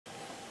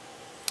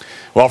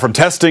Well, from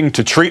testing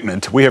to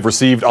treatment, we have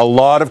received a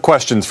lot of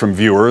questions from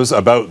viewers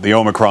about the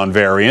Omicron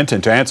variant.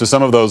 And to answer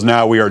some of those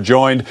now, we are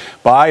joined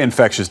by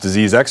infectious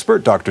disease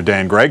expert Dr.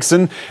 Dan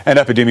Gregson and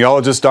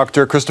epidemiologist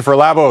Dr. Christopher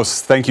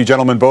Labos. Thank you,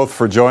 gentlemen, both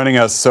for joining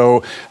us.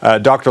 So,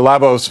 Dr.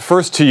 Labos,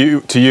 first to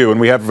you, and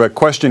we have a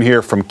question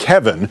here from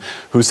Kevin,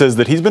 who says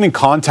that he's been in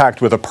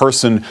contact with a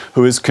person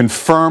who is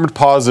confirmed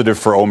positive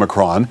for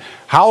Omicron.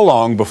 How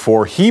long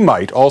before he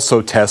might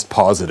also test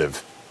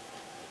positive?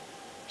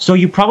 So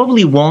you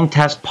probably won't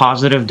test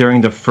positive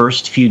during the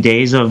first few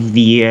days of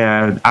the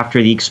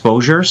after the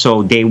exposure.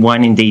 So day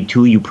 1 and day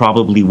 2, you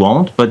probably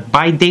won't. But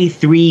by day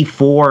 3,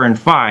 4, and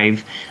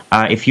 5,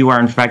 if you are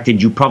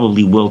infected, you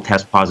probably will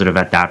test positive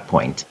at that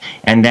point.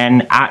 And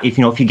then if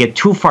you get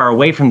too far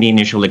away from the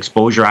initial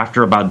exposure,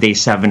 after about day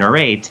 7 or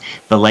 8,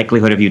 the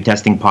likelihood of you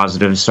testing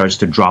positive starts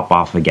to drop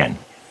off again.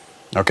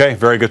 Okay,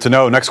 very good to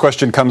know. Next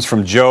question comes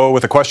from Joe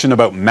with a question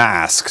about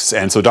masks.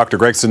 And so, Dr.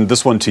 Gregson,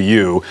 this one to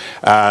you.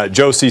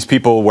 Joe sees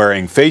people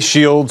wearing face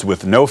shields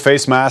with no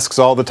face masks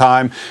all the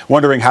time,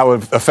 wondering how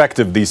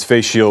effective these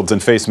face shields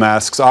and face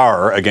masks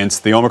are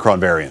against the Omicron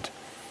variant.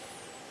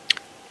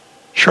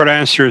 Short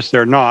answer is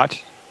they're not.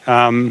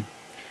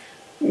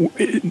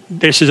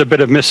 This is a bit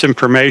of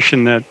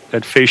misinformation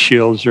that face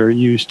shields are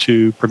used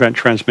to prevent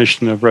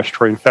transmission of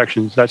respiratory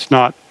infections. That's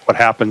not what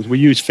happens. We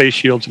use face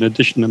shields in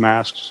addition to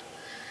masks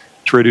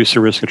to reduce the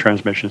risk of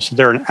transmission. So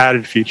they're an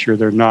added feature.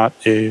 They're not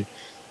a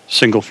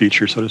single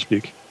feature, so to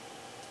speak.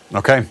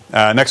 Okay.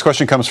 Next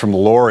question comes from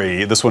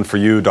Lori. This one for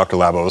you, Dr.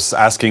 Labos,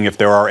 asking if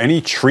there are any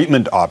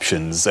treatment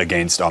options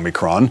against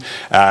Omicron,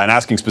 and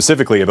asking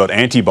specifically about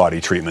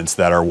antibody treatments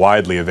that are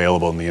widely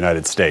available in the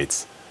United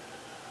States.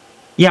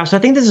 Yeah, so I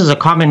think this is a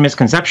common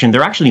misconception.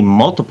 There are actually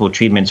multiple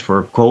treatments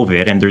for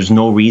COVID, and there's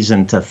no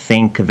reason to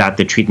think that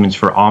the treatments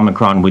for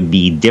Omicron would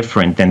be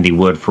different than they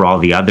would for all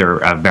the other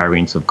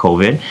variants of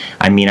COVID.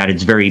 I mean, at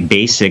its very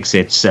basics,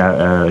 it's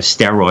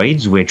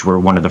steroids, which were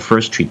one of the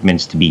first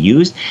treatments to be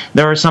used.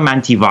 There are some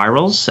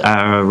antivirals,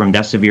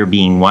 remdesivir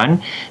being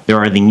one. There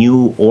are the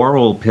new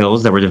oral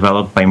pills that were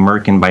developed by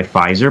Merck and by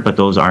Pfizer, but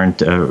those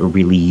aren't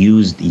really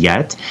used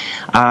yet.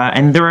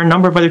 And there are a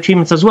number of other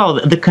treatments as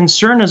well. The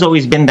concern has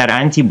always been that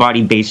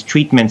antibody-based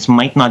treatments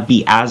might not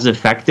be as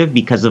effective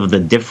because of the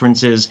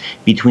differences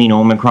between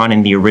Omicron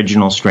and the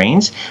original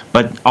strains.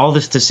 But all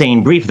this to say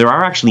in brief, there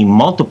are actually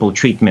multiple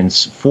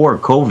treatments for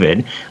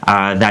COVID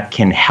that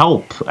can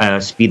help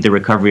speed the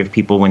recovery of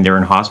people when they're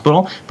in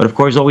hospital. But of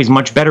course, always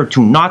much better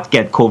to not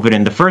get COVID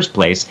in the first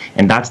place.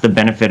 And that's the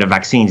benefit of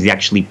vaccines. They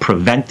actually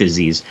prevent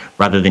disease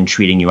rather than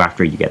treating you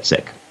after you get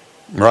sick.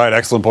 Right,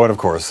 excellent point, of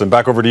course. And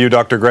back over to you,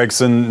 Dr.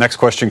 Gregson. Next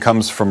question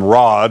comes from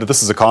Rod.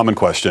 This is a common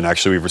question,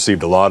 actually, we've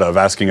received a lot of,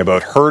 asking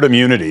about herd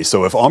immunity.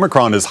 So if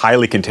Omicron is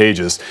highly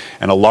contagious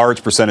and a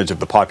large percentage of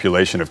the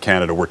population of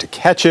Canada were to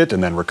catch it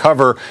and then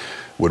recover,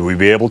 would we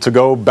be able to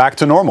go back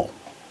to normal?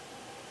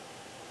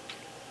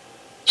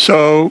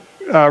 So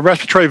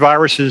respiratory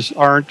viruses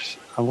aren't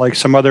like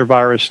some other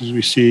viruses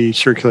we see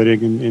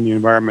circulating in the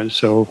environment.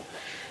 So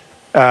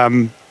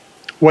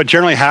what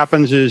generally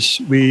happens is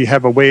we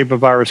have a wave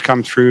of virus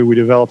come through, we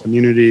develop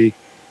immunity.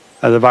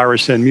 The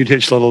virus then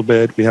mutates a little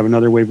bit. We have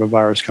another wave of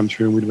virus come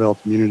through and we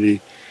develop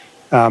immunity.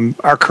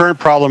 Our current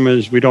problem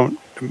is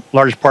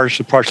large parts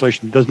of the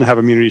population doesn't have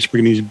immunity, so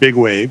we're getting these big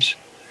waves.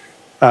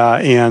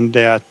 And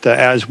that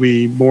as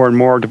we more and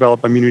more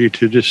develop immunity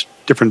to just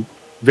different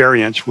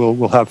variants,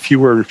 we'll have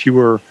fewer and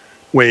fewer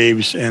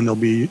waves and they'll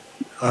be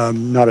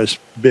not as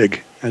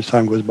big as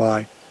time goes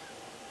by.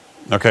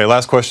 Okay,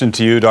 last question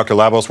to you, Dr.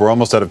 Labos. We're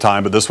almost out of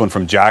time, but this one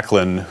from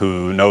Jacqueline,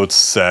 who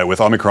notes with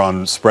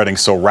Omicron spreading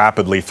so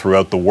rapidly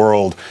throughout the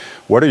world,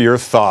 what are your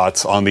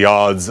thoughts on the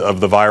odds of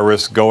the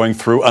virus going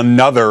through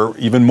another,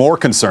 even more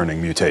concerning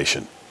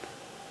mutation?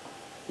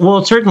 Well,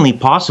 it's certainly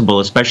possible,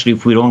 especially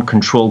if we don't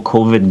control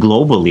COVID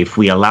globally. If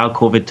we allow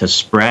COVID to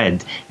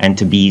spread and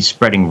to be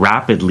spreading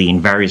rapidly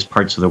in various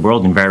parts of the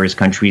world, in various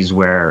countries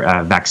where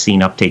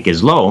vaccine uptake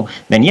is low,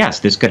 then yes,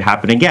 this could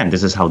happen again.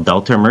 This is how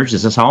Delta emerged.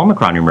 This is how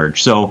Omicron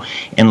emerged. So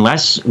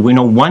unless,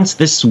 once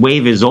this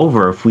wave is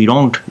over, if we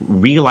don't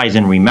realize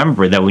and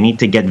remember that we need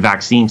to get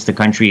vaccines to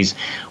countries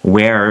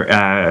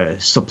where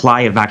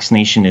supply of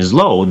vaccination is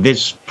low,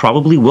 this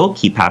probably will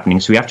keep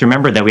happening. So we have to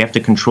remember that we have to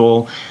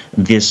control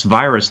this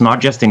virus,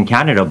 not just in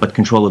Canada, but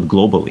control it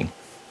globally.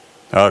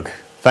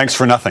 Thanks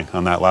for nothing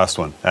on that last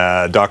one.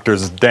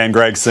 Doctors Dan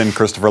Gregson,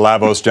 Christopher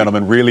Labos,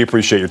 gentlemen, really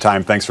appreciate your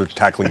time. Thanks for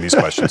tackling these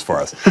questions for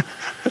us.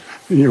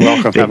 You're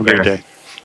welcome. Have a great day.